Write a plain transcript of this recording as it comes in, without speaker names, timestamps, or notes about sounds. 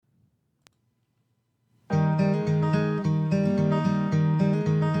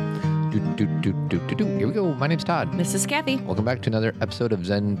Here we go. My name's Todd. This is Kathy. Welcome back to another episode of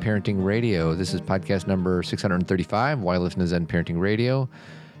Zen Parenting Radio. This is podcast number 635. Why listen to Zen Parenting Radio?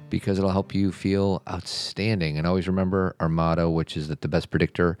 Because it'll help you feel outstanding. And always remember our motto, which is that the best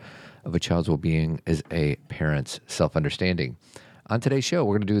predictor of a child's well-being is a parent's self-understanding. On today's show,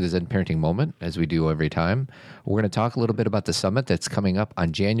 we're going to do the Zen Parenting Moment, as we do every time. We're going to talk a little bit about the summit that's coming up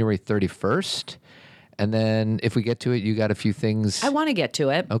on January 31st. And then if we get to it, you got a few things. I want to get to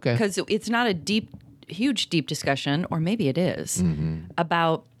it. Okay. Because it's not a huge discussion, or maybe it is,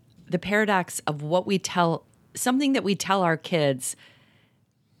 about the paradox of what we tell, something that we tell our kids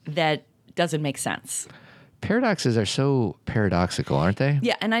that doesn't make sense. Paradoxes are so paradoxical, aren't they?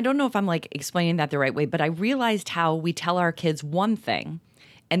 Yeah, and I don't know if I'm explaining that the right way, but I realized how we tell our kids one thing,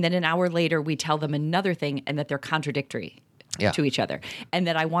 and then an hour later we tell them another thing, and that they're contradictory to each other. And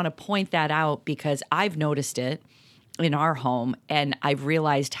that I want to point that out because I've noticed it in our home, and I've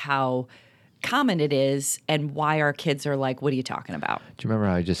realized how common it is and why our kids are like, what are you talking about? Do you remember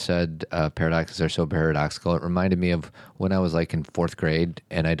how I just said paradoxes are so paradoxical? It reminded me of when I was in fourth grade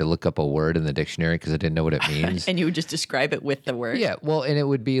and I had to look up a word in the dictionary because I didn't know what it means. And you would just describe it with the word? Yeah, well, and it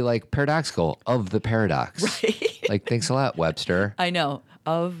would be paradoxical of the paradox. Right. Thanks a lot, Webster. I know.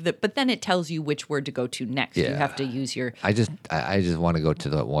 But then it tells you which word to go to next. Yeah. You have to use your... I just want to go to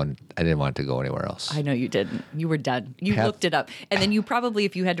the one. I didn't want it to go anywhere else. I know you didn't. You were done. You looked it up. And then you probably,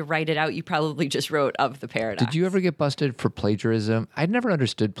 if you had to write it out, you probably just wrote of the paradox. Did you ever get busted for plagiarism? I'd never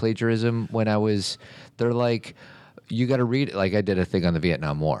understood plagiarism when they're like, you got to read it. I did a thing on the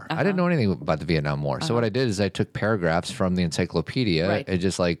Vietnam War. I didn't know anything about the Vietnam War. So what I did is I took paragraphs from the encyclopedia and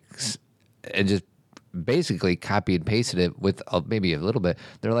just basically copy and pasted it with maybe a little bit.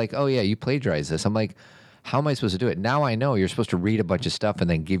 They're like, oh yeah, you plagiarized this. I'm like, how am I supposed to do it? Now I know you're supposed to read a bunch of stuff and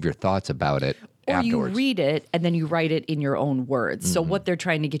then give your thoughts about it afterwards. You read it and then you write it in your own words. So what they're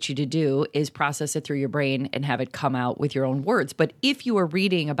trying to get you to do is process it through your brain and have it come out with your own words. But if you are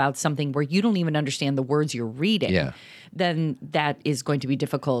reading about something where you don't even understand the words you're reading, then that is going to be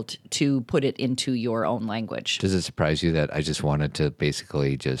difficult to put it into your own language. Does it surprise you that I just wanted to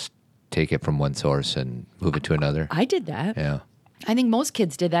basically just take it from one source and move it to another? I did that. Yeah. I think most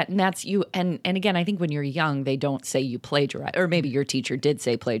kids did that, and that's you. And again, I think when you're young, they don't say you plagiarize, or maybe your teacher did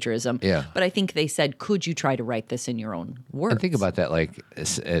say plagiarism. Yeah. But I think they said, could you try to write this in your own words? And think about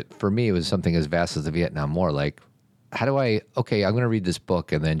that. For me, it was something as vast as the Vietnam War. How do I'm going to read this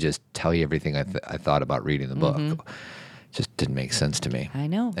book and then just tell you everything I thought about reading the book. It just didn't make sense to me. I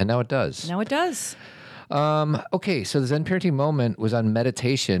know. And now it does. Now it does. Okay, so the Zen Parenting Moment was on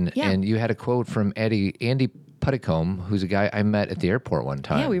meditation, and you had a quote from Andy Puddicombe, who's a guy I met at the airport one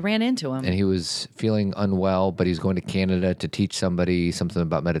time. Yeah, we ran into him. And he was feeling unwell, but he's going to Canada to teach somebody something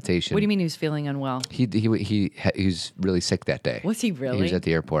about meditation. What do you mean he was feeling unwell? He was really sick that day. Was he really? He was at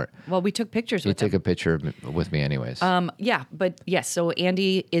the airport. Well, we took pictures with him. He took a picture with me anyways. Yes, so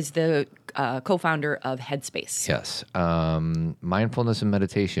Andy is the co-founder of Headspace. Yes. Mindfulness and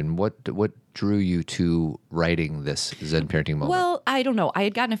meditation. What drew you to writing this Zen Parenting Moment? Well, I don't know. I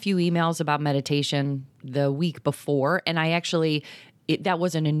had gotten a few emails about meditation the week before, and I actually, that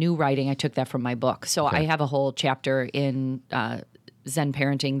wasn't a new writing. I took that from my book. So I have a whole chapter in Zen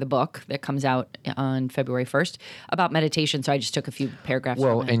Parenting, the book that comes out on February 1st about meditation. So I just took a few paragraphs.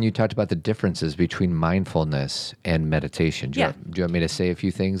 Well, from it. and you talked about the differences between mindfulness and meditation. Do you want me to say a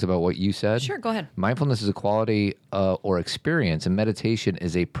few things about what you said? Sure, go ahead. Mindfulness is a quality or experience, and meditation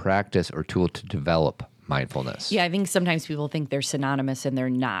is a practice or tool to develop mindfulness. Yeah, I think sometimes people think they're synonymous and they're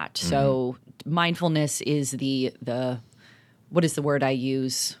not. So mindfulness is the what is the word I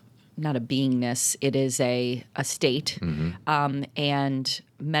use? Not a beingness, it is a state. And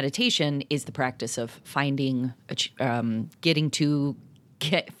meditation is the practice of finding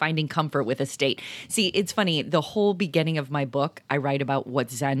comfort with a state. See, it's funny, the whole beginning of my book, I write about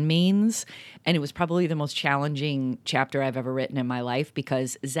what Zen means, and it was probably the most challenging chapter I've ever written in my life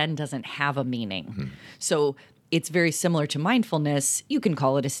because Zen doesn't have a meaning. So it's very similar to mindfulness. You can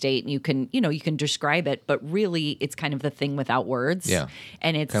call it a state and you can describe it, but really it's kind of the thing without words. Yeah.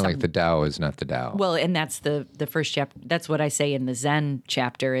 And it's kind of like the Tao is not the Tao. Well, and that's the first chapter. That's what I say in the Zen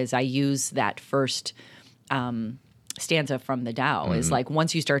chapter is I use that first stanza from the Tao is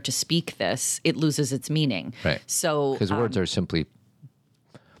once you start to speak this, it loses its meaning. Right. So because words are simply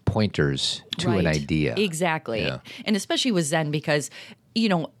pointers to an idea. Exactly. Yeah. And especially with Zen because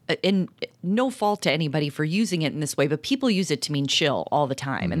and no fault to anybody for using it in this way, but people use it to mean chill all the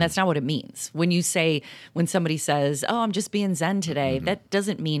time. And that's not what it means. When somebody says, oh, I'm just being Zen today, that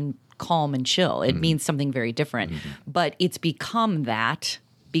doesn't mean calm and chill. It means something very different. But it's become that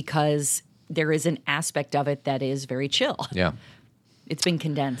because there is an aspect of it that is very chill. Yeah. It's been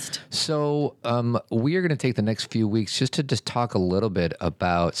condensed. So we are going to take the next few weeks just to talk a little bit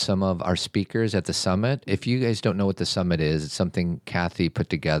about some of our speakers at the summit. If you guys don't know what the summit is, it's something Kathy put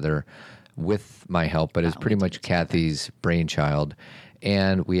together with my help, but it's pretty much Kathy's brainchild.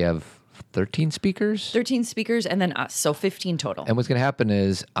 And we have 13 speakers? 13 speakers and then us, so 15 total. And what's going to happen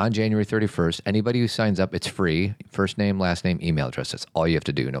is on January 31st, anybody who signs up, it's free. First name, last name, email address. That's all you have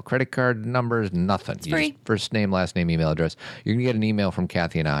to do. No credit card numbers, nothing. It's free. First name, last name, email address. You're going to get an email from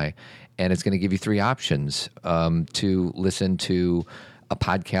Kathy and I, and it's going to give you 3 options to listen to a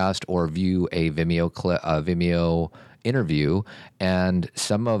podcast or view a Vimeo interview, and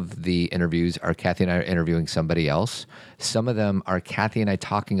some of the interviews are Kathy and I are interviewing somebody else. Some of them are Kathy and I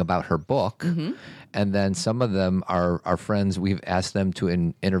talking about her book, and then some of them are our friends. We've asked them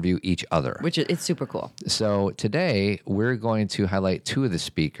to interview each other, Which it's super cool. So today we're going to highlight 2 of the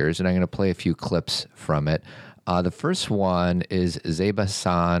speakers, and I'm going to play a few clips from it. The first one is Zeba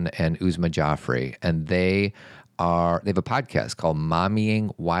Hassan and Uzma Jaffrey, and they have a podcast called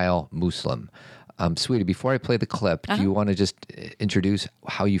Mommying While Muslim. Sweetie, before I play the clip, do you want to just introduce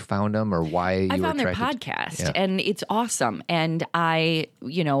how you found them or why you were attracted? I found their podcast, and it's awesome. And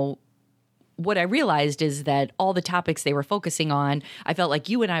what I realized is that all the topics they were focusing on, I felt like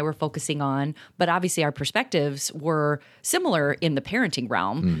you and I were focusing on, but obviously our perspectives were similar in the parenting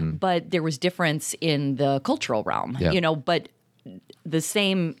realm, but there was difference in the cultural realm, but the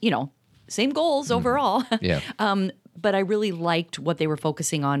same goals overall. Yeah. But I really liked what they were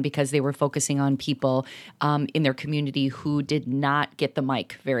focusing on because they were focusing on people in their community who did not get the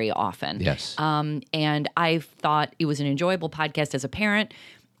mic very often. Yes. And I thought it was an enjoyable podcast as a parent.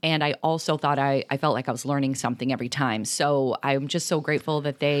 And I also thought I felt like I was learning something every time. So I'm just so grateful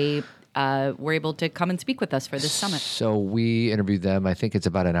that they were able to come and speak with us for this summit. So we interviewed them. I think it's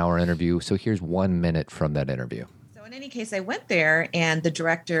about an hour interview. So here's 1 minute from that interview. So in any case, I went there, and the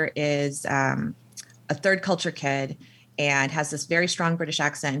director is a third culture kid and has this very strong British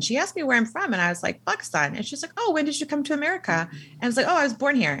accent. And she asked me where I'm from, and I was like, Pakistan. And she's like, oh, when did you come to America? And I was like, oh, I was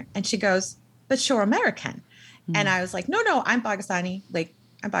born here. And she goes, but you're American. And I was like, no, I'm Pakistani. Like,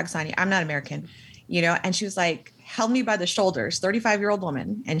 I'm Pakistani. I'm not American, And she was like, held me by the shoulders, 35-year-old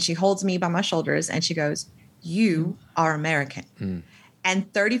woman. And she holds me by my shoulders and she goes, you are American.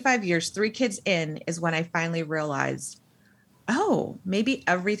 And 35 years, 3 kids in is when I finally realized, oh, maybe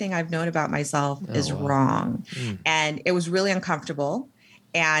everything I've known about myself is wrong. And it was really uncomfortable.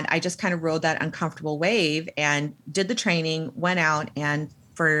 And I just kind of rode that uncomfortable wave and did the training, went out. And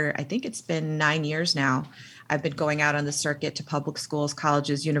for, I think it's been 9 years now, I've been going out on the circuit to public schools,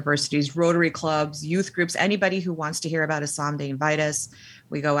 colleges, universities, Rotary clubs, youth groups, anybody who wants to hear about Islam, they invite us.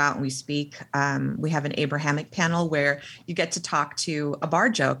 We go out and we speak. We have an Abrahamic panel where you get to talk to a bar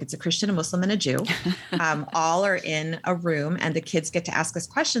joke. It's a Christian, a Muslim, and a Jew. All are in a room, and the kids get to ask us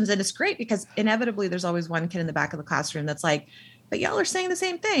questions. And it's great because inevitably there's always one kid in the back of the classroom that's like, but y'all are saying the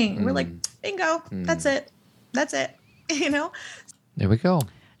same thing. And we're like, bingo, that's it. That's it. There we go.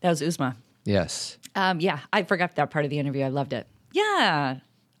 That was Uzma. Yes. I forgot that part of the interview. I loved it. Yeah.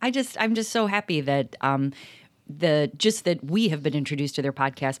 I'm just so happy that that we have been introduced to their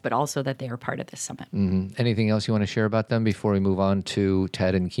podcast, but also that they are part of this summit. Anything else you want to share about them before we move on to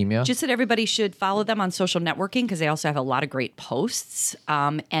Ted and Kimia? Just that everybody should follow them on social networking because they also have a lot of great posts.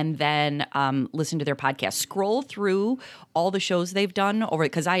 And then listen to their podcast. Scroll through all the shows they've done over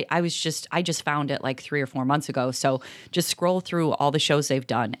because I just found it like 3 or 4 months ago. So just scroll through all the shows they've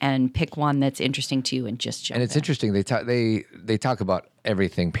done and pick one that's interesting to you and just jump And it's in. interesting. They talk about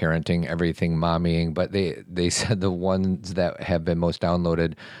everything parenting, everything mommying, but they said the ones that have been most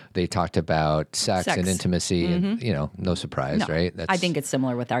downloaded, they talked about sex. And intimacy, and no surprise, right? I think it's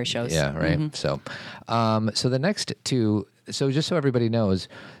similar with our shows. Yeah, right. So the next 2. So just so everybody knows,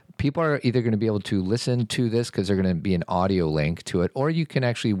 people are either going to be able to listen to this because there's going to be an audio link to it, or you can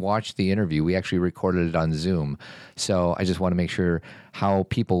actually watch the interview. We actually recorded it on Zoom. So I just want to make sure how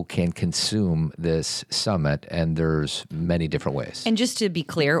people can consume this summit, and there's many different ways. And just to be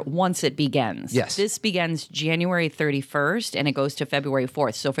clear, once it begins. Yes. This begins January 31st and it goes to February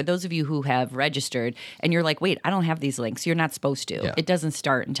 4th. So for those of you who have registered and you're like, wait, I don't have these links, you're not supposed to. Yeah. It doesn't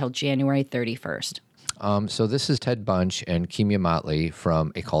start until January 31st. So this is Ted Bunch and Kimia Motley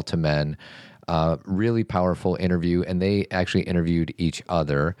from A Call to Men. Really powerful interview, and they actually interviewed each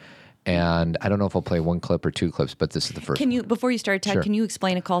other. And I don't know if I'll play 1 clip or 2 clips, but this is the first. Can you, before you start, Ted, Sure. Can you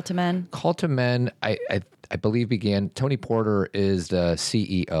explain A Call to Men? Call to Men, I believe began. Tony Porter is the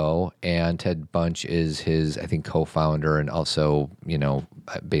CEO, and Ted Bunch is his, I think, co-founder, and also,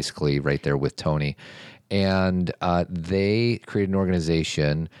 basically right there with Tony. And they created an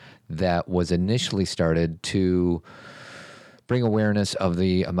organization that was initially started to bring awareness of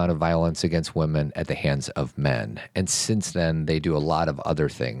the amount of violence against women at the hands of men. And since then, they do a lot of other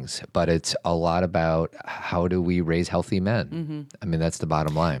things, but it's a lot about how do we raise healthy men? I mean, that's the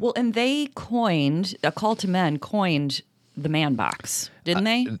bottom line. Well, and they coined, A Call to Men coined the man box, didn't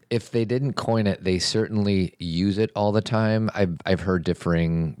they? If they didn't coin it, they certainly use it all the time. I've heard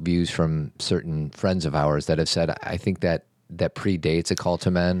differing views from certain friends of ours that have said, I think that predates A Call to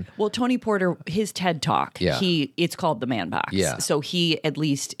Men. Well, Tony Porter, his TED Talk, it's called the man box. Yeah. So he at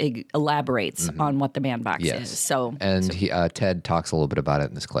least elaborates on what the man box is. So, Ted talks a little bit about it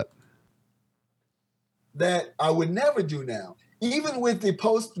in this clip. That I would never do now, even with the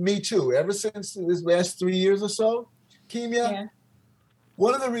post Me Too, ever since this last 3 years or so, Kimia,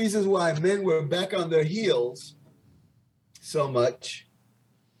 one of the reasons why men were back on their heels so much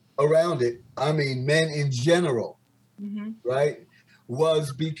around it, I mean, men in general, right,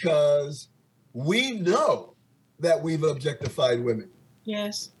 was because we know that we've objectified women.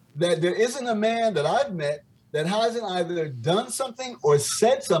 Yes. That there isn't a man that I've met that hasn't either done something or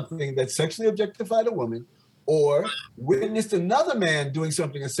said something that sexually objectified a woman or witnessed another man doing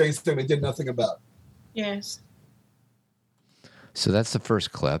something and saying something and did nothing about it. Yes. So that's the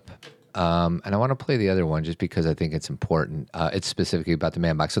first clip. And I want to play the other one just because I think it's important. It's specifically about the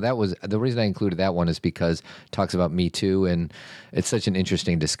man box. So that was the reason I included that one is because it talks about Me Too, and it's such an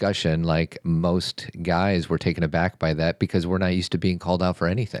interesting discussion. Like most guys were taken aback by that because we're not used to being called out for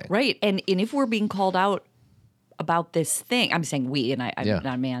anything. Right. And if we're being called out about this thing, I'm saying we, and I'm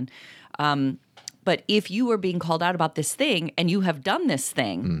not a man. But if you are being called out about this thing and you have done this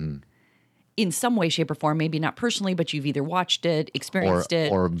thing, in some way, shape, or form, maybe not personally, but you've either watched it, experienced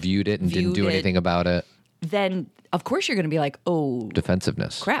it, or viewed it and didn't do anything about it, then of course you're going to be like, oh,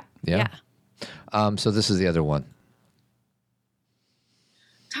 defensiveness. Crap. Yeah. So this is the other one.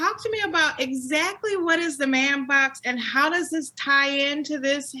 Talk to me about exactly what is the man box and how does this tie into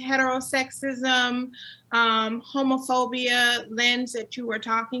this heterosexism, homophobia lens that you were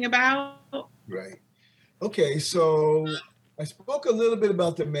talking about? Right. Okay, so I spoke a little bit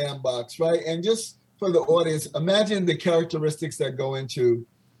about the man box, right? And just for the audience, imagine the characteristics that go into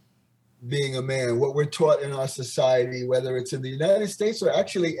being a man, what we're taught in our society, whether it's in the United States or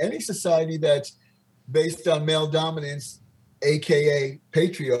actually any society that's based on male dominance, AKA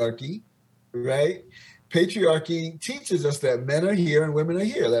patriarchy, right? Patriarchy teaches us that men are here and women are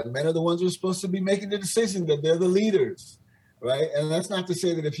here, that men are the ones who are supposed to be making the decisions, that they're the leaders, right? And that's not to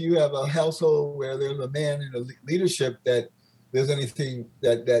say that if you have a household where there's a man in a leadership that there's anything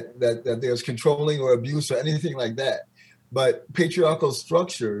that there's controlling or abuse or anything like that. But patriarchal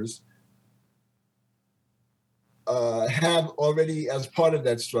structures have already, as part of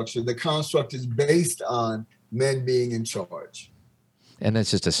that structure, the construct is based on men being in charge. And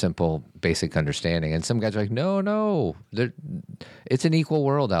that's just a simple, basic understanding. And some guys are like, no, it's an equal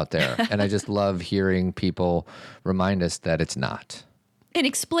world out there. And I just love hearing people remind us that it's not. And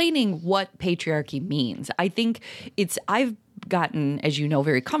explaining what patriarchy means. I think I've gotten, as you know,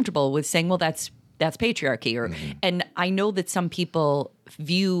 very comfortable with saying, well, that's patriarchy. And I know that some people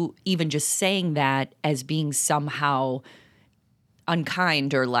view even just saying that as being somehow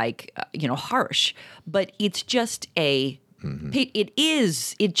unkind or like, harsh. But it's just it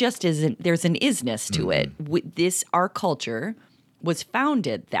just isn't, there's an isness to it. Our culture was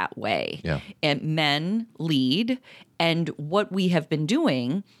founded that way. Yeah. And men lead. And what we have been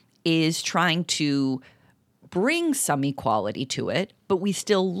doing is trying to bring some equality to it, but we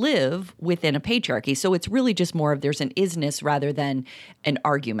still live within a patriarchy. So it's really just more of there's an isness rather than an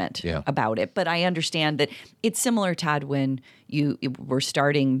argument about it. But I understand that it's similar, Todd, when you were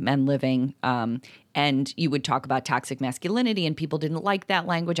starting Men Living, and you would talk about toxic masculinity and people didn't like that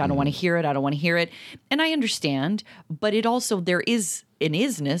language. I don't want to hear it. I don't want to hear it. And I understand, but it also, there is an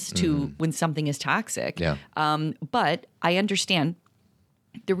isness to when something is toxic. Yeah. But I understand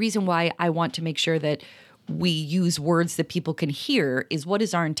the reason why I want to make sure that we use words that people can hear is what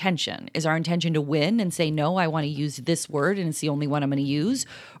is our intention? Is our intention to win and say, no, I want to use this word and it's the only one I'm going to use?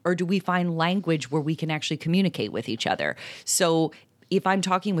 Or do we find language where we can actually communicate with each other? So if I'm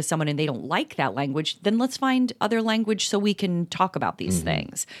talking with someone and they don't like that language, then let's find other language so we can talk about these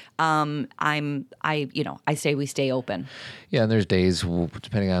things. I say we stay open. Yeah, and there's days,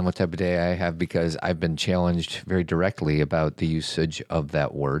 depending on what type of day I have, because I've been challenged very directly about the usage of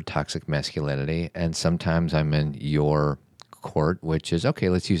that word, toxic masculinity, and sometimes I'm in your court, which is, okay,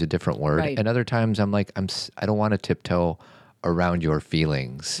 let's use a different word. Right. And other times I'm like, I don't want to tiptoe around your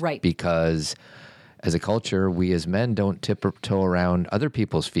feelings. Right. Because as a culture, we as men don't tiptoe around other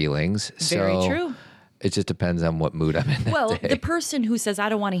people's feelings. Very true. It just depends on what mood I'm in that Well, day. the person who says, I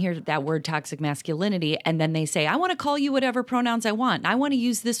don't want to hear that word toxic masculinity, and then they say, I want to call you whatever pronouns I want, and I want to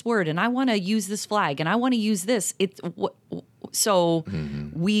use this word, and I want to use this flag, and I want to use this. So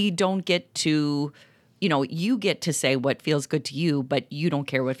we don't get to, you get to say what feels good to you, but you don't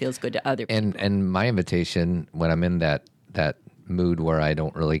care what feels good to other people. And my invitation when I'm in that mood where I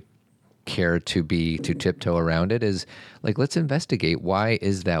don't really care to tiptoe around it is like, let's investigate, why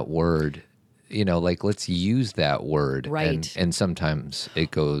is that word, let's use that word. Right. And sometimes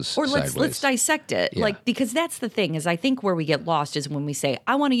it goes Or sideways. let's dissect it. Yeah. Because that's the thing is I think where we get lost is when we say,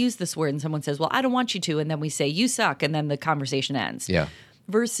 I want to use this word, and someone says, well, I don't want you to. And then we say, you suck. And then the conversation ends. Yeah.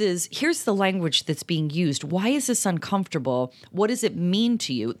 Versus here's the language that's being used. Why is this uncomfortable? What does it mean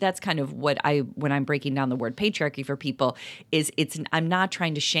to you? That's kind of what when I'm breaking down the word patriarchy for people I'm not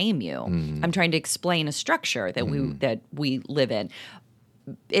trying to shame you. I'm trying to explain a structure that we live in.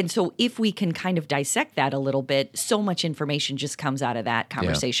 And so if we can kind of dissect that a little bit, so much information just comes out of that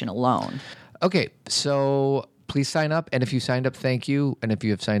conversation alone. Okay. So please sign up. And if you signed up, thank you. And if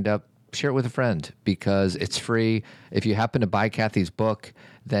you have signed up, share it with a friend because it's free. If you happen to buy Kathy's book,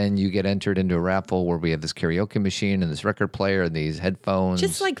 then you get entered into a raffle where we have this karaoke machine and this record player and these headphones.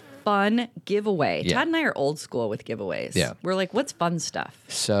 Just like fun giveaway. Yeah. Todd and I are old school with giveaways. Yeah. We're like, what's fun stuff?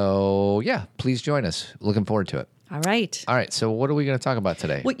 So, yeah, please join us. Looking forward to it. All right. All right. So, what are we going to talk about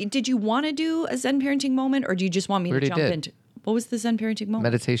today? What, did you want to do a Zen parenting moment or do you just want me to already jump did. into what was the Zen parenting moment?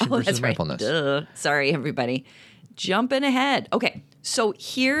 Meditation versus that's right. mindfulness. Duh. Sorry, everybody. Jumping ahead. Okay. So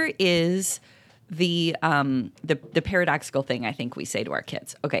here is the paradoxical thing I think we say to our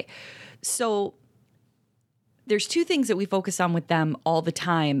kids. Okay. So there's two things that we focus on with them all the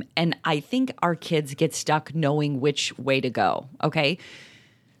time. And I think our kids get stuck knowing which way to go. Okay.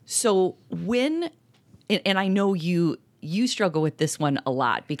 So and I know you struggle with this one a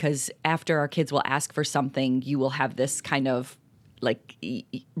lot because after our kids will ask for something, you will have this kind of like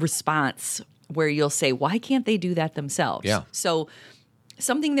response where you'll say, why can't they do that themselves? Yeah. So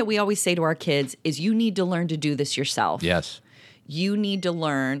something that we always say to our kids is you need to learn to do this yourself. Yes. You need to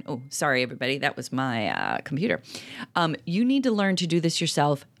learn. Oh, sorry, everybody. That was my computer. You need to learn to do this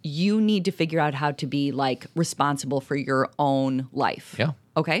yourself. You need to figure out how to be like responsible for your own life. Yeah.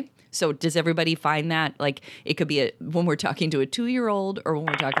 Okay. So does everybody find that like it could be when we're talking to a 2-year-old or when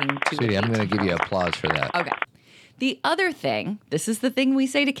we're talking to Sweetie, an I'm going to give you applause for that. Okay. The other thing, this is the thing we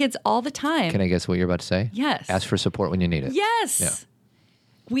say to kids all the time. Can I guess what you're about to say? Yes. Ask for support when you need it. Yes. Yeah.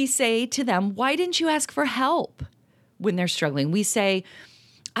 We say to them, why didn't you ask for help when they're struggling? We say,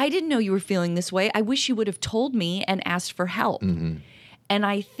 I didn't know you were feeling this way. I wish you would have told me and asked for help. Mm-hmm. And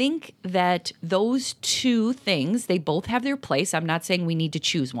I think that those two things, they both have their place. I'm not saying we need to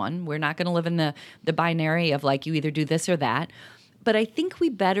choose one. We're not going to live in the binary of like you either do this or that. But I think we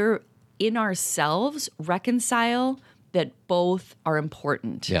better in ourselves reconcile that both are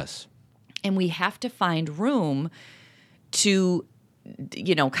important. Yes. And we have to find room to,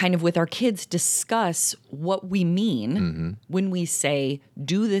 kind of with our kids, discuss what we mean when we say,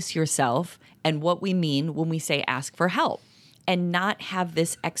 do this yourself, and what we mean when we say, ask for help, and not have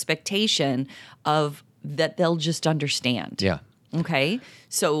this expectation of that they'll just understand. Yeah. Okay.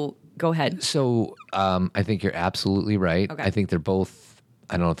 So go ahead. So I think you're absolutely right. Okay. I think they're both,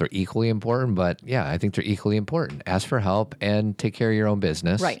 I don't know if they're equally important, but yeah, I think they're equally important. Ask for help and take care of your own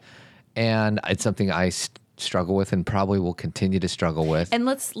business. Right. And it's something I struggle with and probably will continue to struggle with. And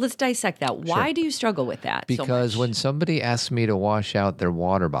let's dissect that. Why do you struggle with that? Because so much? when somebody asks me to wash out their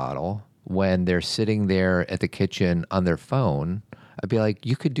water bottle when they're sitting there at the kitchen on their phone, I'd be like,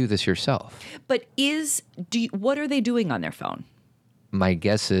 you could do this yourself. But what are they doing on their phone? My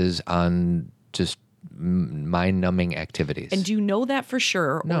guess is on just mind-numbing activities. And do you know that for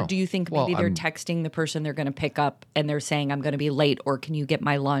sure? No. Or do you think Well, maybe they're texting the person they're going to pick up and they're saying, I'm going to be late, or can you get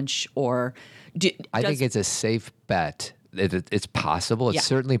my lunch? Or I think it's a safe bet. It's possible. It's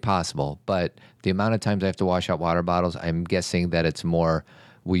certainly possible. But the amount of times I have to wash out water bottles, I'm guessing that it's more,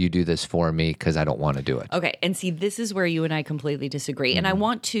 will you do this for me? Because I don't want to do it. Okay. And see, this is where you and I completely disagree. And I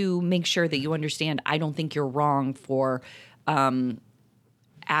want to make sure that you understand, I don't think you're wrong for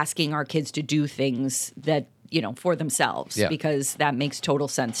asking our kids to do things that, for themselves, because that makes total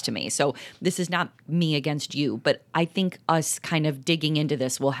sense to me. So this is not me against you, but I think us kind of digging into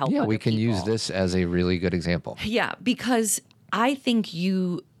this will help. Yeah, other we can use people. this as a really good example. Yeah, because I think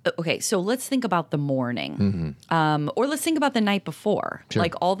okay, so let's think about the morning, or let's think about the night before. Sure.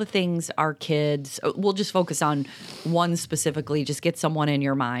 Like all the things our kids, we'll just focus on one specifically, just get someone in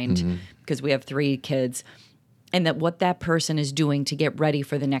your mind because we have 3 kids. and that what that person is doing to get ready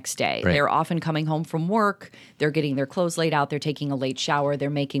for the next day. Right. They're often coming home from work, they're getting their clothes laid out, they're taking a late shower, they're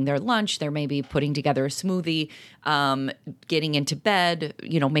making their lunch, they're maybe putting together a smoothie, getting into bed,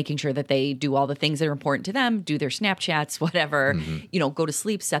 making sure that they do all the things that are important to them, do their Snapchats, whatever, go to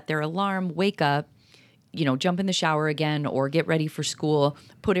sleep, set their alarm, wake up, jump in the shower again or get ready for school,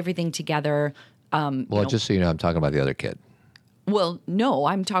 put everything together. Well, just so you know, I'm talking about the other kid. Well, no,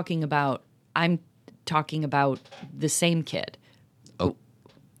 I'm talking about the same kid that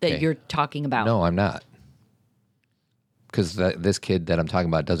Okay. you're talking about. No, I'm not. Because this kid that I'm talking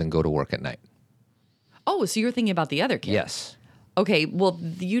about doesn't go to work at night. Oh, so you're thinking about the other kid? Yes. Okay, well,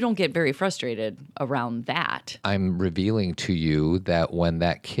 you don't get very frustrated around that. I'm revealing to you that when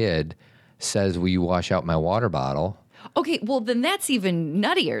that kid says, will you wash out my water bottle? Okay, well, then that's even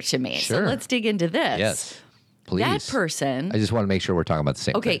nuttier to me. Sure. So let's dig into this. Yes. Please. That person, I just want to make sure we're talking about the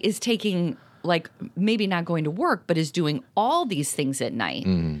same thing. is taking, maybe not going to work, but is doing all these things at night.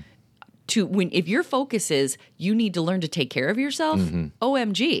 If your focus is you need to learn to take care of yourself,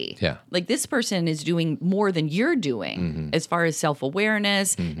 OMG. Yeah. This person is doing more than you're doing as far as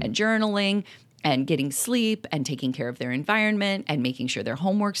self-awareness and journaling and getting sleep and taking care of their environment and making sure their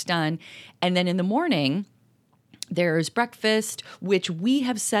homework's done. And then in the morning, there's breakfast, which we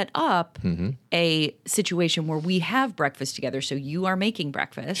have set up a situation where we have breakfast together. So you are making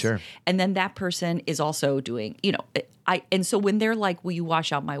breakfast. Sure. And then that person is also doing, and so when they're like, will you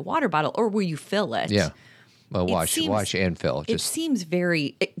wash out my water bottle or will you fill it? Yeah. Well, wash and fill. It seems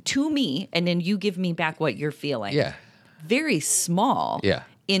very, to me, and then you give me back what you're feeling. Yeah. Very small Yeah.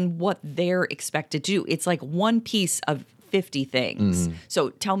 in what they're expected to do. It's like one piece of 50 things.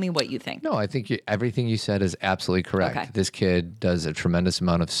 So tell me what you think. No, I think everything you said is absolutely correct. Okay. This kid does a tremendous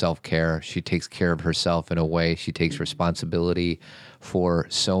amount of self-care. She takes care of herself in a way. She takes responsibility for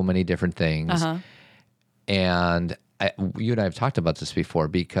so many different things. And you and I have talked about this before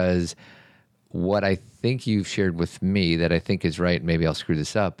because what I think you've shared with me that I think is right, maybe I'll screw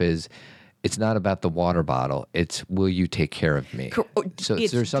this up, is it's not about the water bottle. It's will you take care of me? So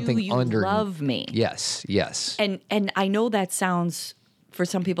It's, there's something do you under. love me? Yes, yes. And I know that sounds, for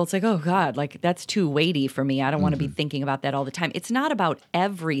some people, it's like, oh God, that's too weighty for me. I don't want to be thinking about that all the time. It's not about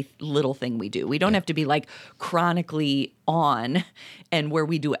every little thing we do. We don't have to be chronically on and where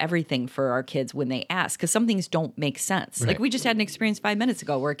we do everything for our kids when they ask, because some things don't make sense. Right. We just had an experience 5 minutes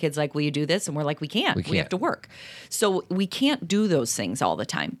ago where a kid's like, will you do this? And we're like, we can't. We have can't. to work. So we can't do those things all the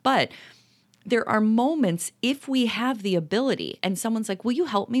time. But there are moments if we have the ability and someone's like, will you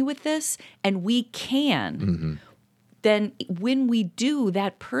help me with this? And we can. Then when we do,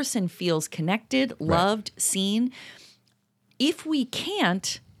 that person feels connected, loved, seen. If we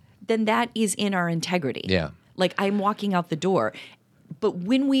can't, then that is in our integrity. Yeah. I'm walking out the door. But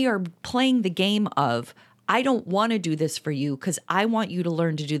when we are playing the game of, I don't want to do this for you because I want you to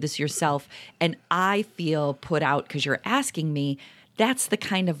learn to do this yourself, and I feel put out because you're asking me, that's the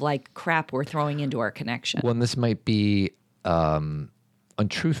kind of crap we're throwing into our connection. Well, and this might be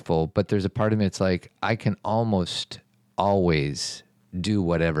untruthful, but there's a part of me that's like, I can almost always do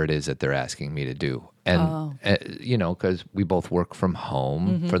whatever it is that they're asking me to do. And, because we both work from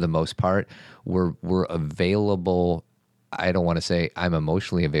home for the most part, we're available. I don't want to say I'm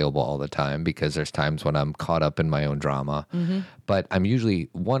emotionally available all the time because there's times when I'm caught up in my own drama, but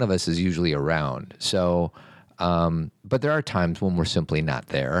one of us is usually around. So, but there are times when we're simply not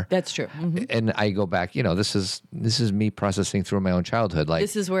there. That's true. And I go back, this is me processing through my own childhood.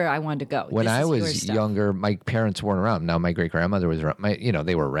 This is where I wanted to go. When This I is your was stuff. younger, my parents weren't around. Now my great grandmother was around.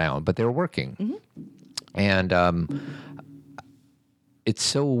 They were around, but they were working. And it's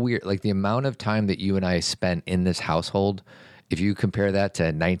so weird. The amount of time that you and I spent in this household, if you compare that to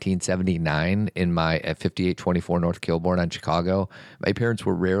 1979 at 5824 North Kilbourne on Chicago, my parents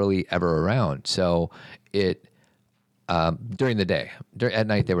were rarely ever around. So during the day, at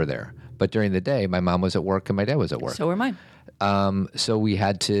night they were there. But during the day, my mom was at work and my dad was at work. So were mine. So we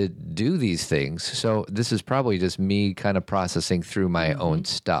had to do these things. So this is probably just me kind of processing through my own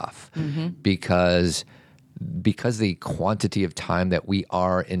stuff because the quantity of time that we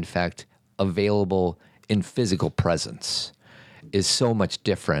are, in fact, available in physical presence is so much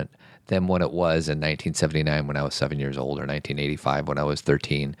different than when it was in 1979 when I was 7 years old or 1985 when I was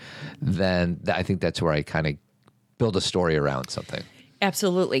 13. Then I think that's where I kind of build a story around something.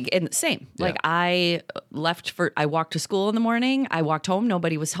 Absolutely. And same. Yeah. I walked to school in the morning. I walked home.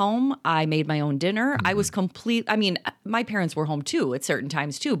 Nobody was home. I made my own dinner. I was my parents were home too at certain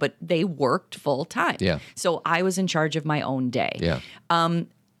times too, but they worked full time. Yeah. So I was in charge of my own day. Yeah.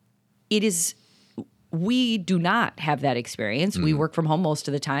 It is We do not have that experience. We work from home most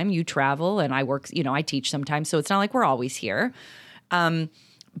of the time. You travel, and I work, I teach sometimes. So it's not like we're always here.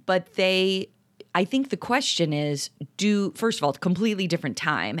 But I think the question is, first of all, completely different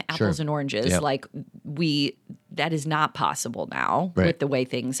time, apples and oranges. Yep. Like that is not possible now Right. with the way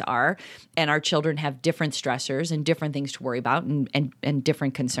things are. And our children have different stressors and different things to worry about and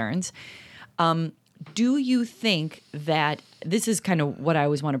different concerns. Do you think that this is kind of what I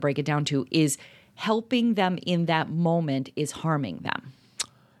always want to break it down to, is helping them in that moment is harming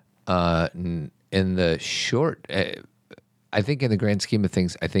them? In the short, I think in the grand scheme of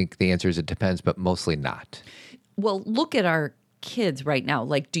things, I think the answer is it depends, but mostly not. Well, look at our kids right now.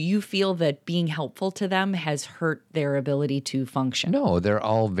 Like, do you feel that being helpful to them has hurt their ability to function? No, they're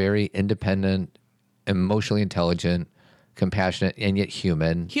all very independent, emotionally intelligent, compassionate, and yet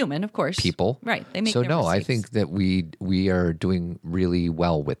human. Human, of course. People. Right. They make so their no, I mistakes. think that we are doing really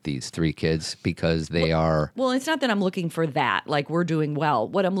well with these three kids because they are. Well, it's not that I'm looking for that, like we're doing well.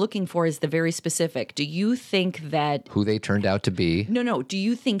 What I'm looking for is the very specific. Do you think that Who they turned out to be. No. Do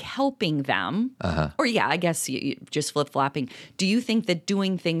you think helping them, or I guess just flip-flopping, do you think that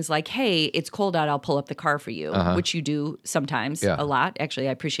doing things like, hey, it's cold out, I'll pull up the car for you, which you do sometimes Yeah. a lot. Actually,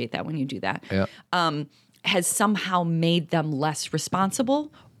 I appreciate that when you do that. Yeah. Has somehow made them less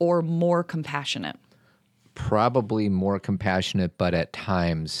responsible or more compassionate? Probably more compassionate, but at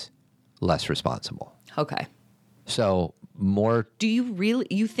times less responsible. Okay. So more. Do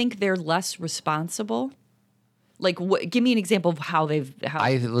you think they're less responsible? Like, give me an example of how they've.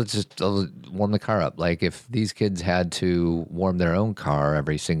 Let's just warm the car up. Like if these kids had to warm their own car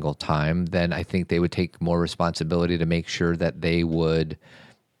every single time, then I think they would take more responsibility to make sure that they would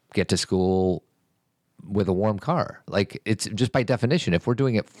get to school with a warm car. Like it's just by definition, if we're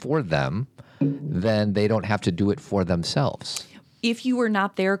doing it for them, then they don't have to do it for themselves. If you were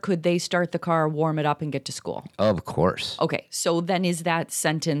not there, could they start the car, warm it up, and get to school? Of course. Okay, so then is that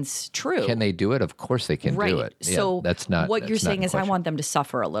sentence true? Can they do it? Of course they can right. do it. Yeah, So that's not what that's you're not saying in is I question. want them to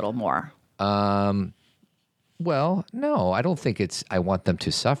suffer a little more. Well, no, I don't think I want them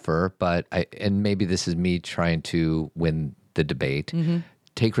to suffer, but and maybe this is me trying to win the debate,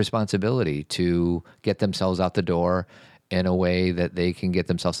 take responsibility to get themselves out the door in a way that they can get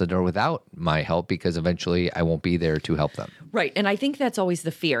themselves out the door without my help, because eventually I won't be there to help them. Right. And I think that's always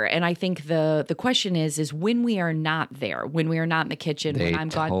the fear. And I think the question is when we are not there, when we are not in the kitchen, when I'm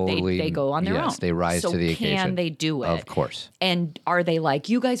gone, they go on their own. Yes, they rise so to the occasion. Can they do it? Of course. And are they like,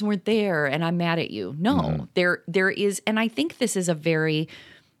 you guys weren't there and I'm mad at you? No, there is. And I think this is a very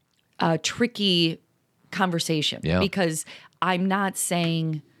tricky conversation because I'm not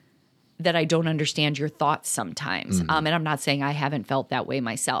saying that I don't understand your thoughts sometimes. And I'm not saying I haven't felt that way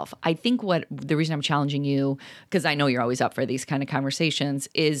myself. I think the reason I'm challenging you, because I know you're always up for these kind of conversations,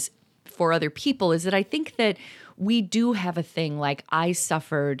 is for other people, is that I think that we do have a thing like, I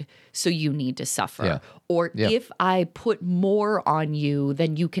suffered, so you need to suffer. Yeah. Or Yeah. if I put more on you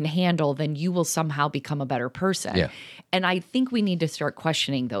than you can handle, then you will somehow become a better person. Yeah. And I think we need to start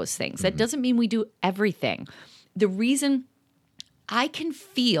questioning those things. That doesn't mean we do everything. The reason I can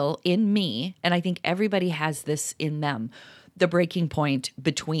feel in me, and I think everybody has this in them, the breaking point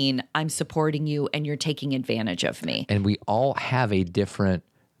between I'm supporting you and you're taking advantage of me. And we all have a different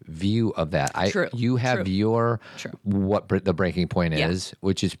view of that. True, You have true. your what the breaking point Yeah. is,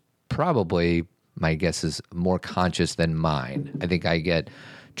 which is probably, my guess is, more conscious than mine. I think I get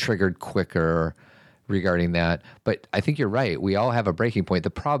triggered quicker regarding that. But I think you're right. We all have a breaking point. The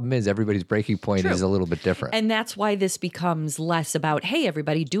problem is everybody's breaking point True. is a little bit different. And that's why this becomes less about, hey,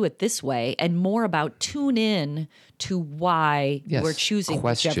 everybody do it this way, and more about tune in to why Yes, we're choosing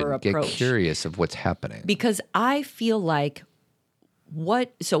question, whichever approach. Get curious of what's happening. Because I feel like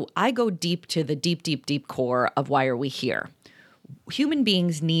so I go deep to the deep core of why are we here. Human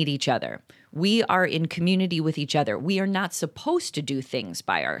beings need each other. We are in community with each other. We are not supposed to do things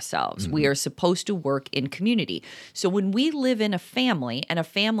by ourselves. We are supposed to work in community. So when we live in a family and a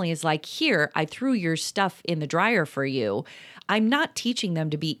family is like, here, I threw your stuff in the dryer for you, I'm not teaching them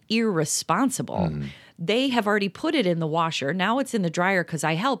to be irresponsible. They have already put it in the washer. Now it's in the dryer because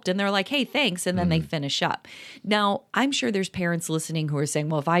I helped. And they're like, hey, thanks. And then they finish up. Now, I'm sure there's parents listening who are saying,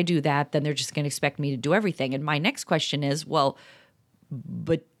 well, if I do that, then they're just going to expect me to do everything. And my next question is, well,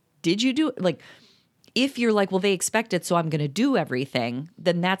 but did you do it? Like, if you're like, well, they expect it, so I'm going to do everything,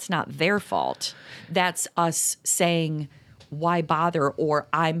 then that's not their fault. That's us saying, why bother? Or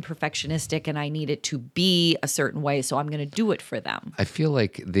I'm perfectionistic and I need it to be a certain way, so I'm going to do it for them. I feel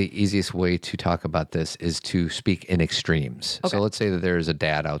like the easiest way to talk about this is to speak in extremes. Okay. So let's say that there's a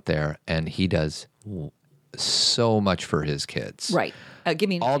dad out there and he does so much for his kids. Right. Give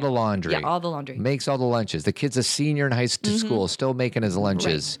me an All the example. laundry. Yeah, all the laundry. Makes all the lunches. The kid's a senior in high school, still making his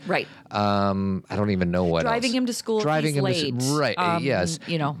lunches. Right. I don't even know what Driving else. him to school if Driving he's him to late. right. Yes.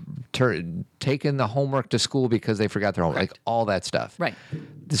 You know. Taking the homework to school because they forgot their homework. Like all that stuff. Right.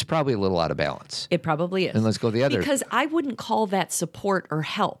 This is probably a little out of balance. It probably is. And let's go the other. Because I wouldn't call that support or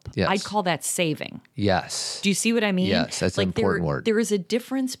help. Yes. I'd call that saving. Yes. Do you see what I mean? Yes, that's an important word. There is a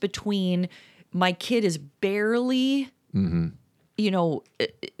difference between my kid is barely,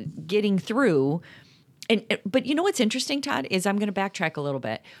 getting through. But you know what's interesting, Todd, is I'm going to backtrack a little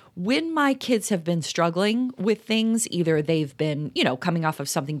bit. When my kids have been struggling with things, either they've been, coming off of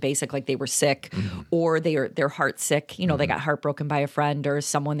something basic like they were sick, or they're heart sick, they got heartbroken by a friend or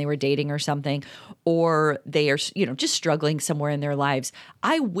someone they were dating or something, or they are, just struggling somewhere in their lives,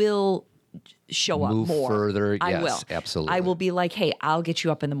 I will show up Move more. further. I Yes, will. absolutely. I will be like, hey, I'll get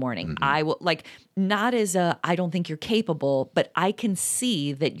you up in the morning. I will, not as I don't think you're capable, but I can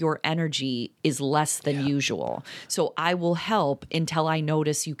see that your energy is less than usual. So I will help until I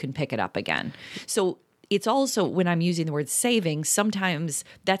notice you can pick it up again. So it's also, when I'm using the word saving, sometimes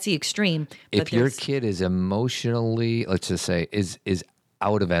that's the extreme. But If your kid is emotionally, let's just say, is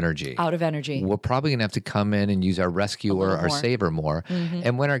out of energy. We're probably going to have to come in and use our rescue or our more. saver more.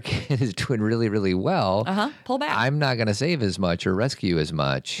 And when our kid is doing really, really well, pull back. I'm not going to save as much or rescue as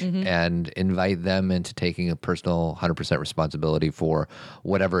much and invite them into taking a personal 100% responsibility for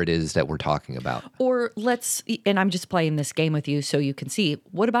whatever it is that we're talking about. Or and I'm just playing this game with you so you can see,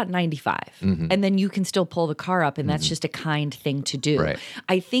 what about 95? And then you can still pull the car up, and that's just a kind thing to do. Right.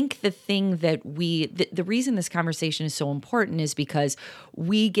 I think the thing that the reason this conversation is so important is because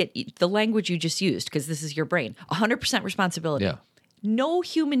we get the language you just used, because this is your brain, 100% responsibility. Yeah. No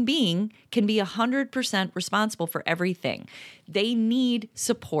human being can be 100% responsible for everything. They need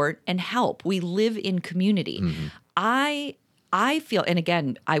support and help. We live in community. I feel, and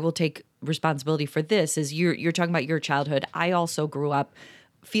again, I will take responsibility for this, is you're talking about your childhood. I also grew up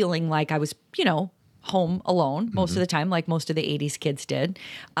feeling like I was, home alone most of the time, like most of the 80s kids did.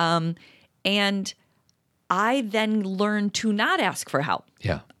 And I then learned to not ask for help.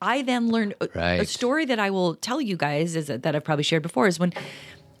 Yeah. I then learned a Right. story that I will tell you guys that I've probably shared before, is when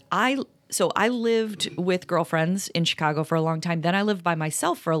I lived with girlfriends in Chicago for a long time. Then I lived by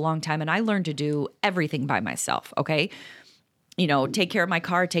myself for a long time, and I learned to do everything by myself. Okay. Take care of my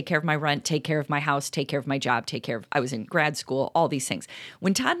car, take care of my rent, take care of my house, take care of my job, I was in grad school, all these things.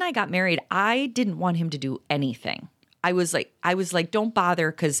 When Todd and I got married, I didn't want him to do anything. I was like, don't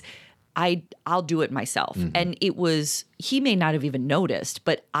bother, because I'll do it myself. And he may not have even noticed,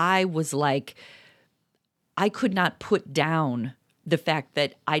 but I was like, I could not put down the fact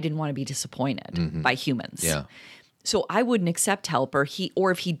that I didn't want to be disappointed by humans. Yeah. So I wouldn't accept help,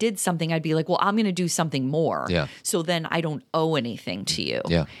 or if he did something, I'd be like, well, I'm going to do something more. Yeah. So then I don't owe anything to you.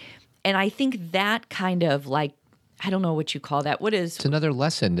 Yeah. And I think that kind of I don't know what you call that. What is? It's another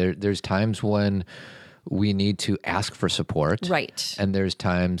lesson. There's times when we need to ask for support. Right. And there's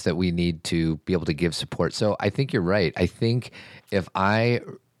times that we need to be able to give support. So I think you're right. I think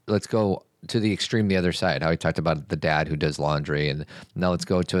let's go to the extreme, the other side, how I talked about the dad who does laundry, and now let's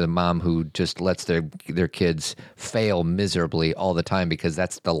go to the mom who just lets their kids fail miserably all the time because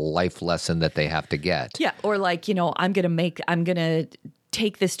that's the life lesson that they have to get. Yeah. Or I'm going to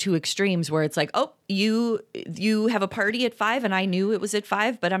take this to extremes where it's like, oh, you have a party at 5 and I knew it was at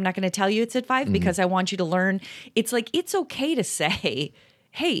 5, but I'm not going to tell you it's at 5 because I want you to learn. It's like, it's okay to say,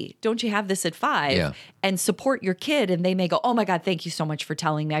 hey, don't you have this at 5? Yeah. And support your kid. And they may go, oh my God, thank you so much for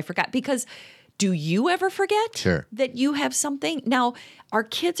telling me. I forgot. Because do you ever forget Sure. that you have something? Now, our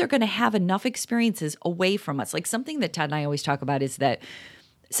kids are going to have enough experiences away from us. Like something that Todd and I always talk about is that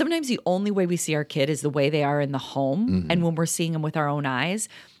sometimes the only way we see our kid is the way they are in the home. And when we're seeing them with our own eyes,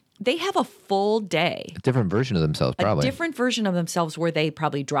 they have a full day. A different version of themselves, probably. A different version of themselves where they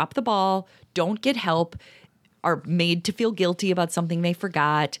probably drop the ball, don't get help, are made to feel guilty about something they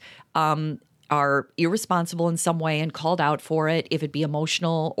forgot, are irresponsible in some way and called out for it, if it be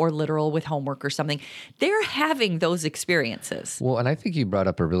emotional or literal with homework or something. They're having those experiences. Well, and I think you brought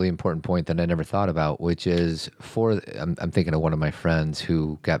up a really important point that I never thought about, which is I'm thinking of one of my friends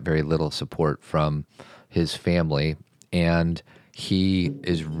who got very little support from his family, and he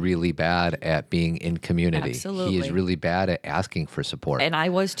is really bad at being in community. Absolutely. He is really bad at asking for support. And I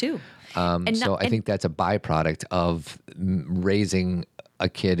was too. I think that's a byproduct of raising a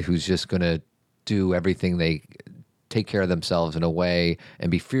kid who's just going to do everything, they take care of themselves in a way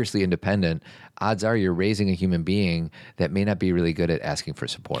and be fiercely independent. Odds are you're raising a human being that may not be really good at asking for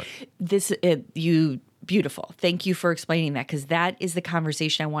support. You Beautiful. Thank you for explaining that, because that is the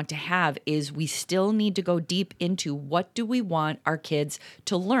conversation I want to have. Is we still need to go deep into what do we want our kids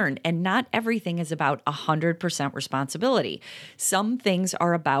to learn, and not everything is about 100% responsibility. Some things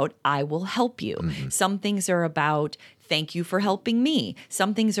are about I will help you. Some things are about thank you for helping me.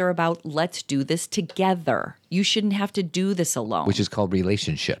 Some things are about let's do this together. You shouldn't have to do this alone. Which is called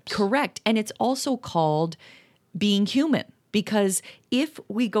relationships. Correct. And it's also called being human. Because if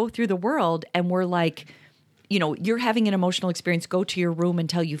we go through the world and we're like, you're having an emotional experience, go to your room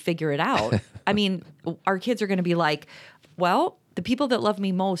until you figure it out. I mean, our kids are going to be like, well, the people that love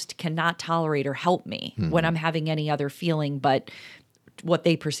me most cannot tolerate or help me when I'm having any other feeling but what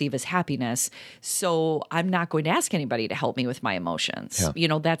they perceive as happiness. So I'm not going to ask anybody to help me with my emotions.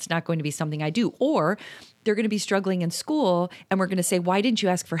 Yeah. That's not going to be something I do. Or they're going to be struggling in school and we're going to say, why didn't you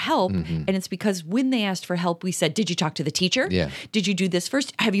ask for help? And it's because when they asked for help, we said, did you talk to the teacher? Yeah. Did you do this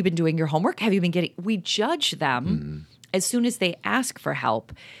first? Have you been doing your homework? Have you been we judge them as soon as they ask for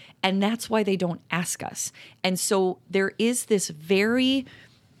help. And that's why they don't ask us. And so there is this very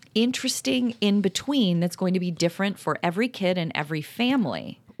interesting in between that's going to be different for every kid and every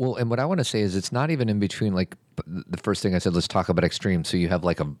family. Well, and what I want to say is it's not even in between, like the first thing I said, let's talk about extreme. So you have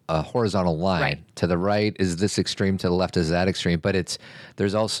like a horizontal line. Right. To the right is this extreme, to the left is that extreme. But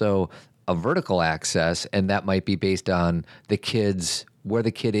there's also a vertical axis, and that might be based on where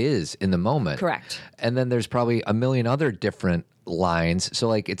the kid is in the moment. Correct. And then there's probably a million other different lines. So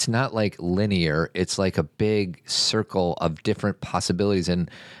like it's not like linear, it's like a big circle of different possibilities.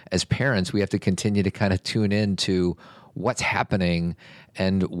 And as parents, we have to continue to kind of tune into what's happening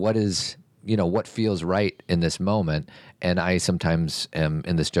and what is, what feels right in this moment. And I sometimes am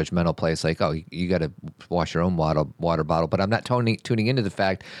in this judgmental place, like, oh, you got to wash your own water bottle. But I'm not tuning into the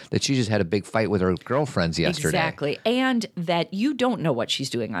fact that she just had a big fight with her girlfriends yesterday. Exactly. And that you don't know what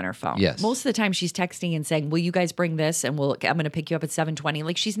she's doing on her phone. Yes. Most of the time she's texting and saying, will you guys bring this? And I'm going to pick you up at 7:20.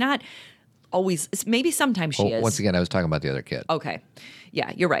 Like she's not always, maybe sometimes she is. Once again, I was talking about the other kid. Okay.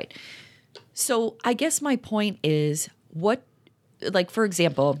 Yeah, you're right. So I guess my point is for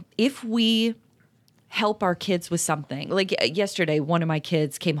example, if we help our kids with something, like yesterday, one of my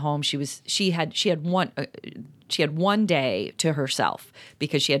kids came home. She had one day to herself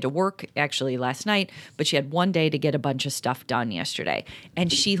because she had to work actually last night, but she had one day to get a bunch of stuff done yesterday,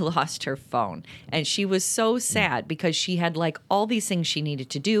 and she lost her phone, and she was so sad because she had like all these things she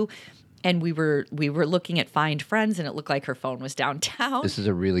needed to do. And we were looking at Find Friends, and it looked like her phone was downtown. This is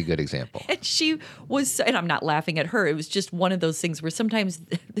a really good example. And she was, and I'm not laughing at her. It was just one of those things where sometimes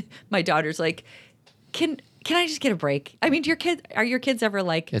my daughter's like, "Can I just get a break?" I mean, are your kids ever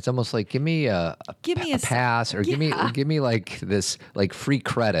like? It's almost like give me a pass, or give me like this like free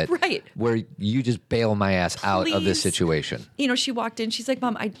credit, right? Where you just bail my ass out of this situation. She walked in. She's like,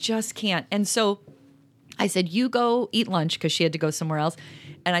 "Mom, I just can't." And so I said, "You go eat lunch," because she had to go somewhere else.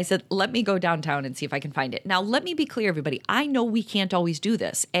 And I said, let me go downtown and see if I can find it. Now, let me be clear, everybody. I know we can't always do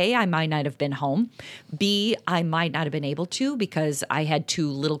this. A, I might not have been home. B, I might not have been able to because I had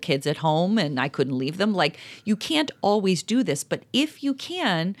 2 little kids at home and I couldn't leave them. Like, you can't always do this. But if you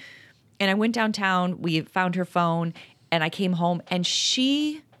can, and I went downtown, we found her phone, and I came home, and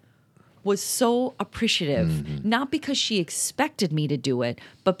she was so appreciative, not because she expected me to do it,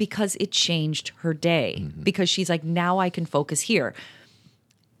 but because it changed her day. Because she's like, now I can focus here.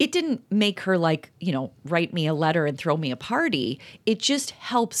 It didn't make her write me a letter and throw me a party. It just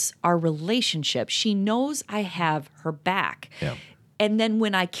helps our relationship. She knows I have her back. Yeah. And then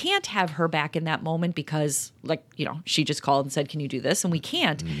when I can't have her back in that moment because she just called and said, can you do this? And we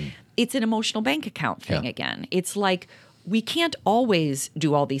can't, it's an emotional bank account thing again. It's like, we can't always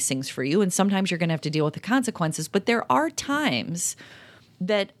do all these things for you. And sometimes you're going to have to deal with the consequences. But there are times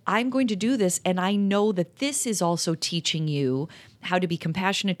that I'm going to do this, and I know that this is also teaching you how to be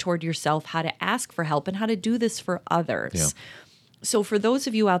compassionate toward yourself, how to ask for help, and how to do this for others. Yeah. So for those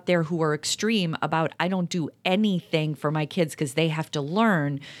of you out there who are extreme about, I don't do anything for my kids because they have to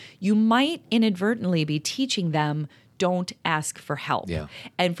learn, you might inadvertently be teaching them, don't ask for help. Yeah.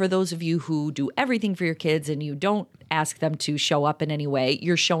 And for those of you who do everything for your kids and you don't ask them to show up in any way,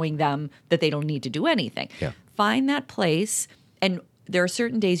 you're showing them that they don't need to do anything. Yeah. Find that place, and there are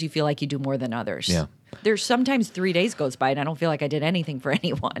certain days you feel like you do more than others. Yeah. There's sometimes 3 days goes by and I don't feel like I did anything for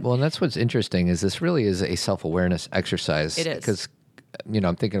anyone. Well, and that's what's interesting is this really is a self-awareness exercise. It is. Because,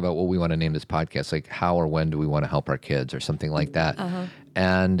 I'm thinking about what we want to name this podcast, like how or when do we want to help our kids or something like that.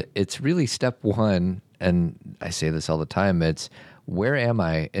 And it's really step one, and I say this all the time, it's where am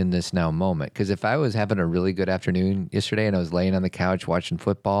I in this now moment? Because if I was having a really good afternoon yesterday and I was laying on the couch watching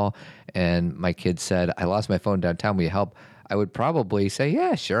football and my kid said, I lost my phone downtown, will you help? I would probably say,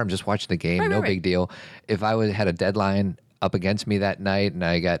 yeah, sure, I'm just watching the game, no big deal. If I had a deadline up against me that night and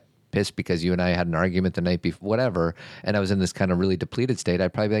I got pissed because you and I had an argument the night before, whatever, and I was in this kind of really depleted state,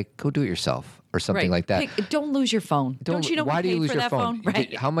 I'd probably be like, go do it yourself or something like that. Hey, don't lose your phone. Don't you know why we do you paid lose for your that phone?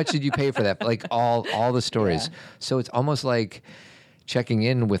 Right. How much did you pay for that? Like all the stories. Yeah. So it's almost like checking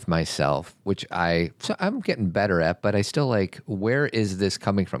in with myself, which I'm getting better at, but I still like, where is this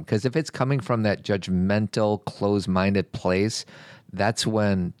coming from? Because if it's coming from that judgmental, closed-minded place, that's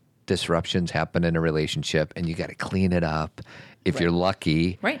when disruptions happen in a relationship, and you got to clean it up if you're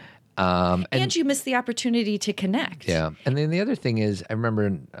lucky. Right. And you miss the opportunity to connect. Yeah. And then the other thing is, I remember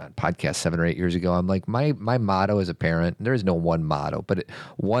in a podcast 7 or 8 years ago, I'm like, my motto as a parent, there is no one motto, but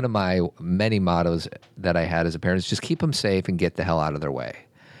one of my many mottos that I had as a parent is just keep them safe and get the hell out of their way,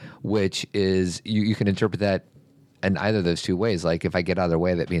 which is, you can interpret that in either of those two ways. Like, if I get out of their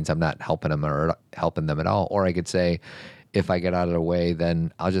way, that means I'm not helping them or helping them at all. Or I could say, if I get out of their way,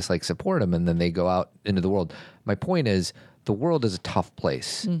 then I'll just like support them and then they go out into the world. My point is, the world is a tough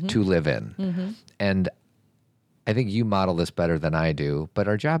place to live in. And I think you model this better than I do, but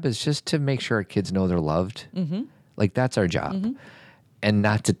our job is just to make sure our kids know they're loved. Like, that's our job. And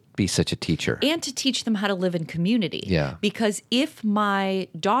not to be such a teacher. And to teach them how to live in community. Yeah. Because if my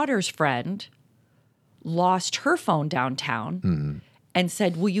daughter's friend lost her phone downtown and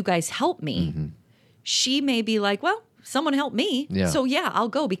said, will you guys help me? She may be like, well, someone help me. Yeah. So yeah, I'll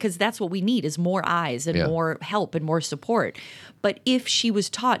go, because that's what we need is more eyes and more help and more support. But if she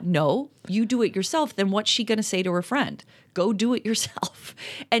was taught, no, you do it yourself, then what's she going to say to her friend? Go do it yourself.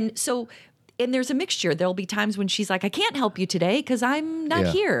 And so, and there's a mixture. There'll be times when she's like, I can't help you today because I'm not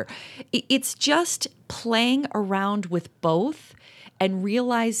here. It's just playing around with both and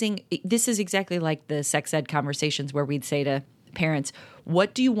realizing this is exactly like the sex ed conversations where we'd say to parents,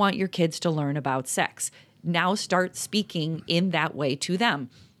 what do you want your kids to learn about sex? Now start speaking in that way to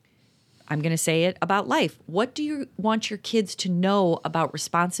them. I'm going to say it about life. What do you want your kids to know about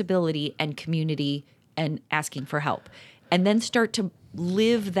responsibility and community and asking for help? And then start to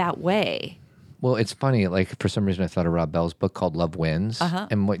live that way. Well, it's funny. Like, for some reason, I thought of Rob Bell's book called Love Wins.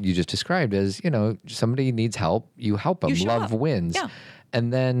 And what you just described is, somebody needs help, you help them. Love wins. Yeah.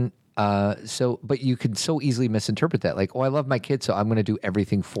 And then, but you can so easily misinterpret that. Like, oh, I love my kids, so I'm going to do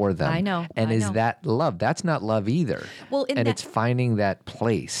everything for them. I know. And I is know. that love? That's not love either. Well, and it's finding that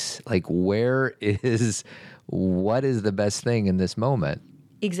place. Like, what is the best thing in this moment?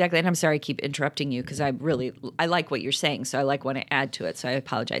 Exactly. And I'm sorry I keep interrupting you because I like what you're saying. So I want to add to it. So I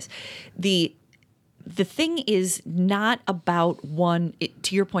apologize. The thing is not about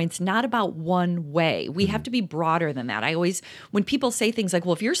to your point, it's not about one way. We have to be broader than that. When people say things like,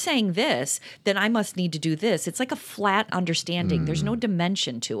 well, if you're saying this, then I must need to do this. It's like a flat understanding. There's no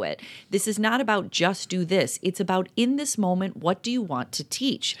dimension to it. This is not about just do this. It's about in this moment, what do you want to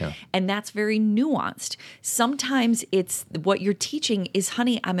teach? Yeah. And that's very nuanced. Sometimes it's what you're teaching is,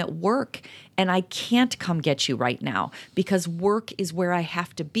 honey, I'm at work and I can't come get you right now because work is where I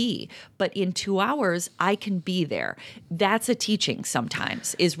have to be. But in 2 hours, I can be there. That's a teaching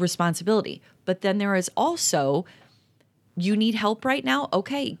sometimes, is responsibility. But then there is also, you need help right now?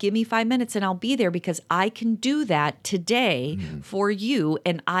 Okay, give me 5 minutes and I'll be there because I can do that today for you.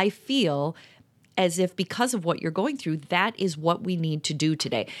 And I feel as if because of what you're going through, that is what we need to do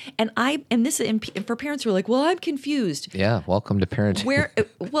today. And for parents who are like, well, I'm confused. Yeah, welcome to parenting.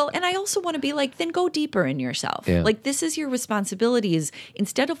 And I also want to be like, then go deeper in yourself. Yeah. Like, this is your responsibility, is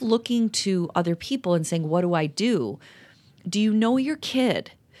instead of looking to other people and saying, what do I do? Do you know your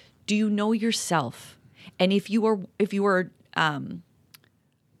kid? Do you know yourself? And if you are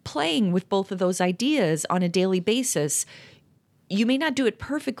playing with both of those ideas on a daily basis, you may not do it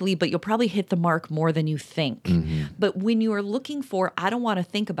perfectly, but you'll probably hit the mark more than you think. But when you are looking for, I don't want to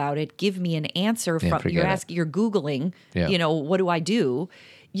think about it, give me an answer from you're Googling, what do I do?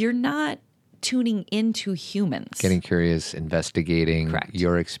 You're not tuning into humans. Getting curious, investigating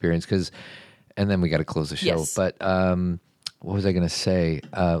your experience. And then we got to close the show. Yes. But what was I going to say?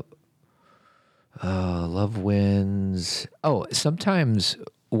 Love wins. Oh, sometimes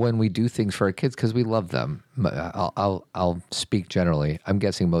when we do things for our kids because we love them, I'll speak generally. I'm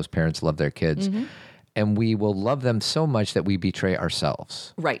guessing most parents love their kids, and we will love them so much that we betray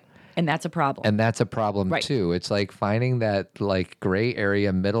ourselves. Right. And that's a problem. And that's a problem too. It's like finding that like gray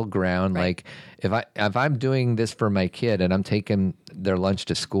area, middle ground. Like if I'm doing this for my kid and I'm taking their lunch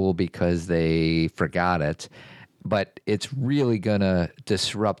to school because they forgot it, but it's really gonna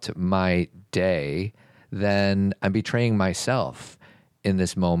disrupt my day, then I'm betraying myself. in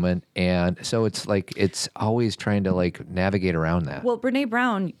this moment. And so it's like, it's always trying to like navigate around that. Well, Brene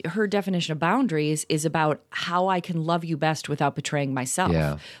Brown, her definition of boundaries is about how I can love you best without betraying myself.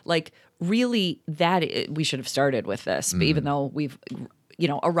 Yeah. Like, really, we should have started with this, but even though we've,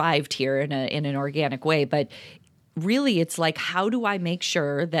 arrived here in an organic way. But really, it's like, how do I make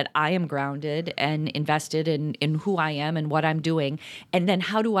sure that I am grounded and invested in who I am and what I'm doing? And then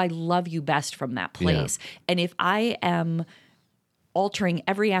how do I love you best from that place? Yeah. And if I am altering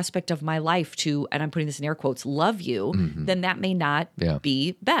every aspect of my life to, and I'm putting this in air quotes, love you, then that may not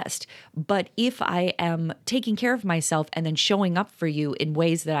be best. But if I am taking care of myself and then showing up for you in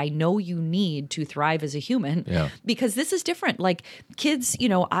ways that I know you need to thrive as a human, because this is different. Like kids,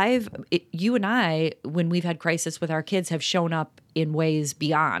 you and I, when we've had crisis with our kids, have shown up in ways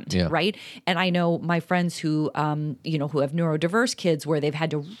beyond, right? And I know my friends who have neurodiverse kids where they've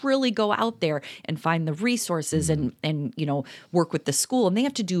had to really go out there and find the resources and work with the school, and they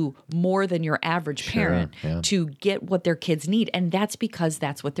have to do more than your average parent to get what their kids need. And that's because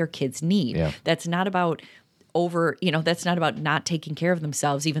that's what their kids need. Yeah. That's not about that's not about not taking care of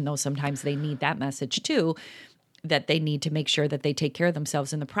themselves, even though sometimes they need that message too, that they need to make sure that they take care of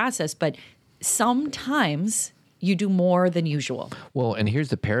themselves in the process. But sometimes you do more than usual. Well, and here's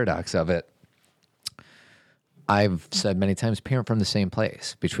the paradox of it. I've said many times, parent from the same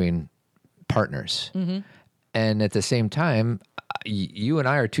place between partners. Mm-hmm. And at the same time, you and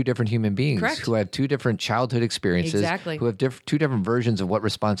I are two different human beings who have two different childhood experiences, who have two different versions of what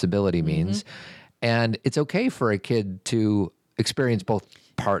responsibility means. And it's okay for a kid to experience both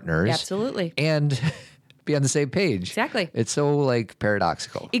partners. Absolutely. And be on the same page. Exactly. It's so like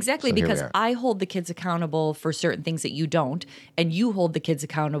paradoxical. Exactly, so because I hold the kids accountable for certain things that you don't, and you hold the kids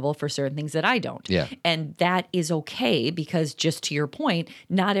accountable for certain things that I don't. Yeah. And that is okay because, just to your point,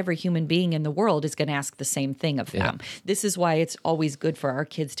 not every human being in the world is going to ask the same thing of them. This is why it's always good for our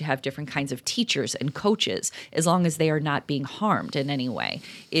kids to have different kinds of teachers and coaches, as long as they are not being harmed in any way,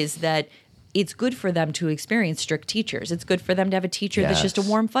 is that it's good for them to experience strict teachers. It's good for them to have a teacher that's just a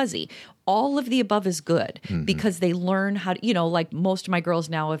warm fuzzy. All of the above is good because they learn how to, like most of my girls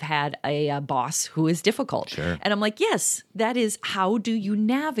now have had a boss who is difficult. Sure. And I'm like, yes, that is, how do you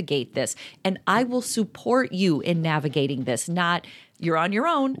navigate this? And I will support you in navigating this, not you're on your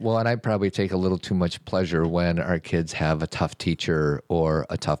own. Well, and I probably take a little too much pleasure when our kids have a tough teacher or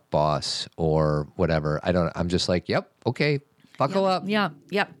a tough boss or whatever. I'm just like, yep, okay, buckle up. Yeah.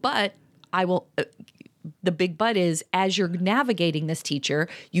 But I will, the big but is, as you're navigating this teacher,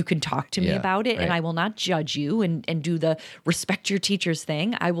 you can talk to me about it, and I will not judge you and do the respect your teachers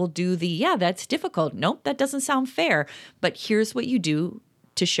thing. I will do the, that's difficult. Nope, that doesn't sound fair. But here's what you do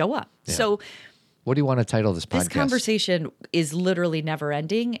to show up. Yeah. So what do you want to title this podcast? This conversation is literally never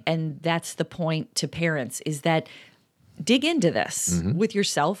ending. And that's the point to parents, is that dig into this with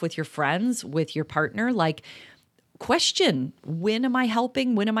yourself, with your friends, with your partner. Like, question, when am I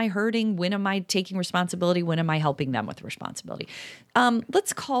helping? When am I hurting? When am I taking responsibility? When am I helping them with responsibility?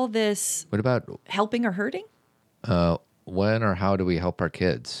 Let's call this, what about helping or hurting? When or how do we help our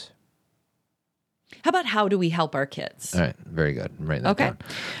kids? How about how do we help our kids? All right, very good. I'm writing that down.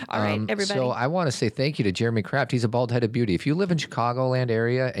 All right, everybody. So I want to say thank you to Jeremy Kraft. He's a bald-headed beauty. If you live in Chicagoland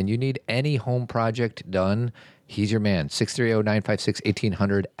area and you need any home project done, he's your man.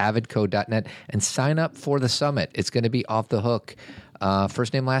 630-956-1800, avidco.net, and sign up for the summit. It's going to be off the hook.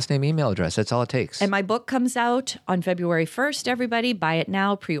 First name, last name, email address. That's all it takes. And my book comes out on February 1st, everybody. Buy it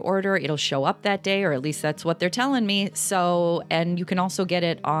now, pre-order. It'll show up that day, or at least that's what they're telling me. So, and you can also get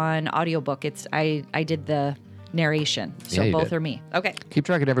it on audiobook. I did the narration, so both are me. Okay. Keep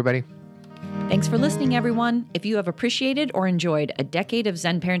tracking, everybody. Thanks for listening, everyone. If you have appreciated or enjoyed a decade of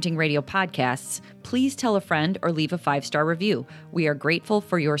Zen Parenting Radio podcasts, please tell a friend or leave a 5-star review. We are grateful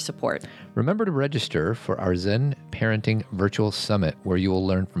for your support. Remember to register for our Zen Parenting Virtual Summit, where you will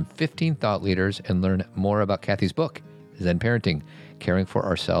learn from 15 thought leaders and learn more about Kathy's book, Zen Parenting, Caring for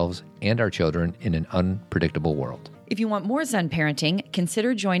Ourselves and Our Children in an Unpredictable World. If you want more Zen parenting,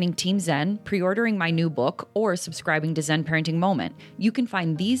 consider joining Team Zen, pre-ordering my new book, or subscribing to Zen Parenting Moment. You can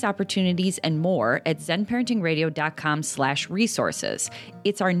find these opportunities and more at zenparentingradio.com/resources.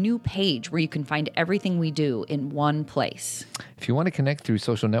 It's our new page where you can find everything we do in one place. If you want to connect through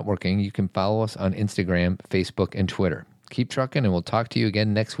social networking, you can follow us on Instagram, Facebook, and Twitter. Keep trucking, and we'll talk to you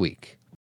again next week.